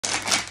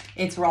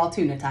It's raw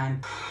tuna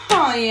time.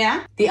 Oh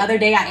yeah. The other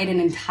day I ate an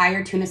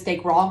entire tuna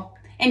steak raw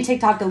and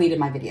TikTok deleted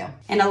my video.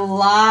 And a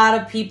lot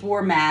of people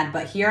were mad,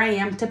 but here I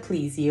am to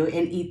please you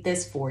and eat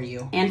this for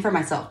you and for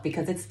myself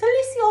because it's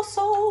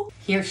delicioso.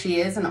 Here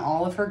she is in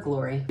all of her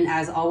glory. And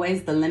as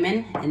always, the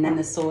lemon and then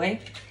the soy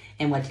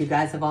and what you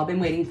guys have all been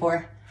waiting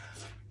for.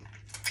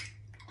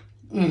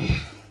 The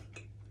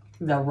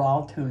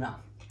raw tuna.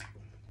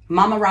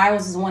 Mama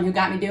Riles is the one who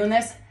got me doing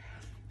this.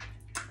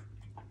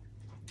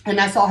 And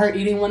I saw her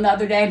eating one the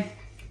other day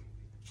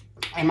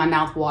and my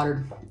mouth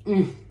watered.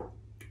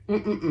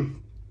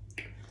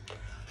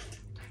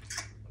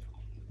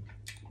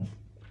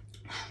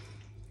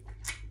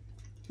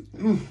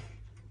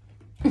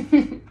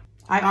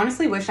 I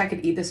honestly wish I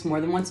could eat this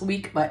more than once a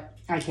week, but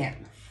I can't.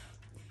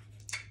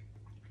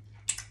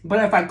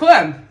 But if I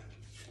could,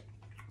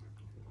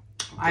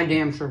 I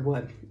damn sure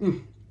would.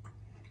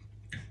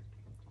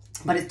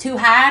 But it's too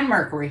high in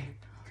mercury.